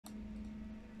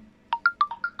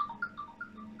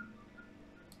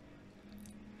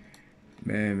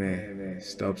Man,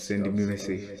 stop sending me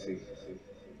message.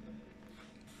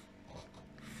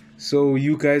 So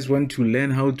you guys want to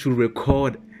learn how to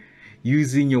record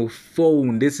using your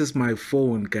phone. This is my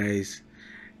phone, guys.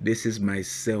 This is my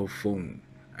cell phone.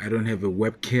 I don't have a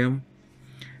webcam.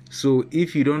 So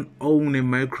if you don't own a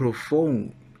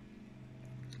microphone,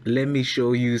 let me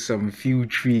show you some few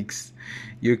tricks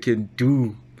you can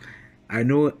do. I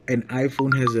know an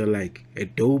iPhone has a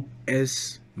dope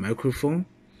ass microphone.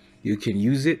 You can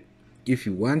use it if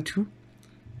you want to,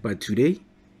 but today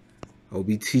I'll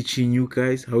be teaching you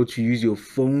guys how to use your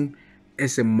phone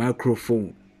as a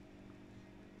microphone.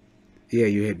 Yeah,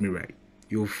 you heard me right.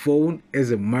 Your phone as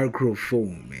a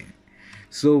microphone, man.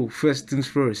 So first things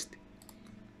first.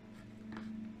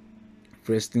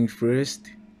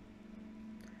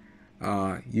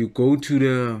 You go to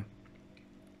the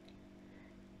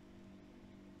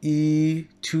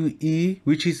E2E,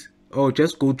 which is,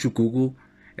 just go to Google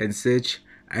and search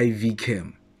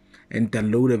iVCam and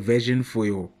download a version for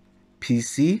your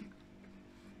PC.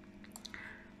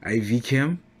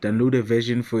 iVCam, download a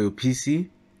version for your PC,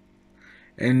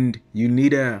 and you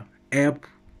need a app.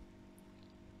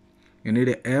 You need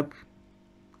an app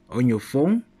on your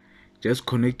phone. Just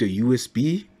connect a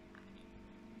USB.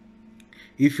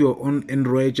 If you're on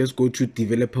Android, just go to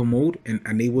developer mode and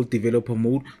enable developer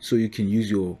mode so you can use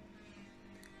your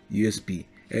USB.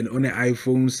 And on the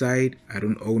iPhone side, I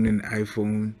don't own an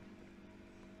iPhone.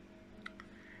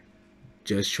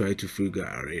 Just try to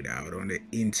figure it out on the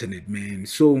internet, man.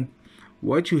 So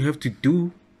what you have to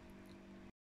do,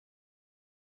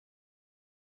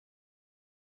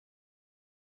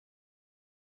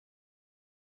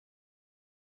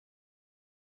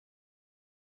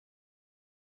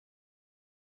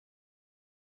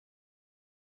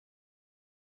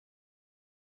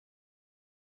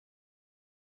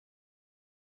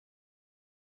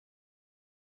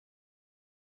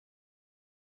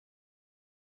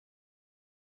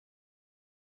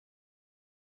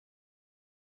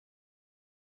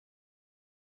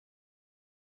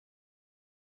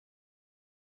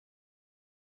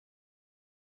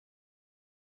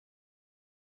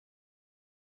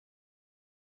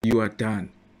 you are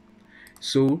done.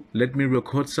 So let me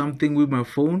record something with my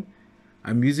phone.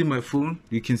 I'm using my phone.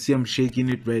 You can see I'm shaking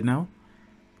it right now.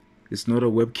 It's not a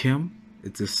webcam,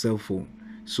 it's a cell phone.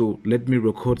 So let me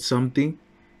record something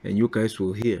and you guys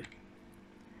will hear.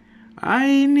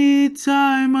 I need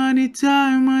time,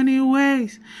 money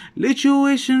ways. Let you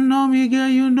wishing on me, girl,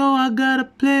 you know I got a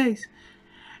place.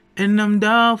 And I'm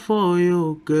down for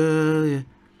you, girl, yeah.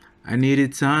 I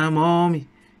needed time on me.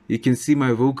 You can see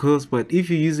my vocals, but if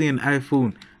you're using an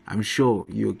iPhone, I'm sure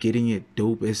you're getting a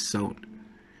dope as sound.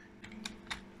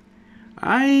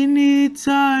 I need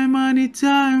time,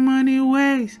 money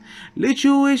ways. Let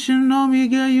you wishing on me,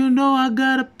 girl, you know I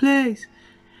got a place.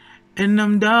 And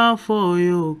I'm down for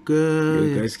you, girl.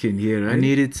 You guys can hear, right? I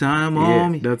needed time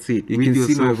on me. That's it. You can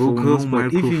see my vocals, but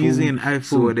if you're using an iPhone,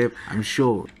 so whatever, I'm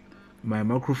sure my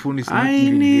microphone is not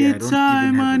even here. I don't even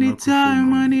have a microphone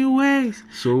money ways.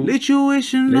 So let you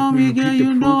wishing on me, girl,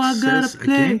 you know I got a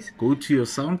place. Again. Go to your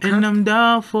SoundCloud. And I'm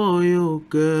down for you,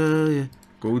 girl. Yeah.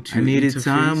 Go to I needed interface.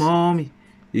 Time on me.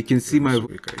 You can see my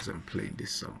guys. I'm playing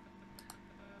this song.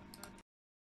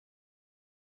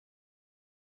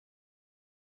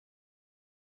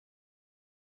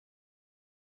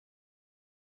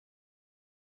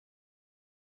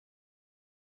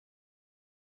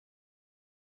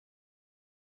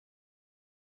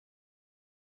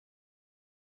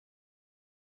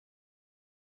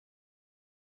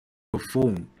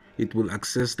 Phone, it will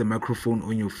access the microphone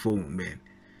on your phone, man.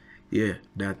 Yeah,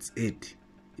 that's it.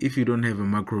 If you don't have a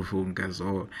microphone, guys,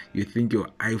 or you think your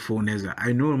iPhone has a,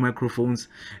 I know microphones,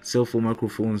 cell phone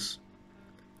microphones,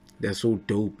 they're so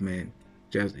dope, man.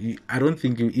 I don't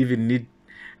think you even need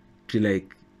to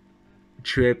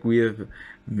track with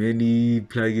many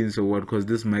plugins or what, because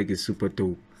this mic is super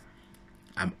dope.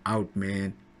 I'm out,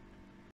 man.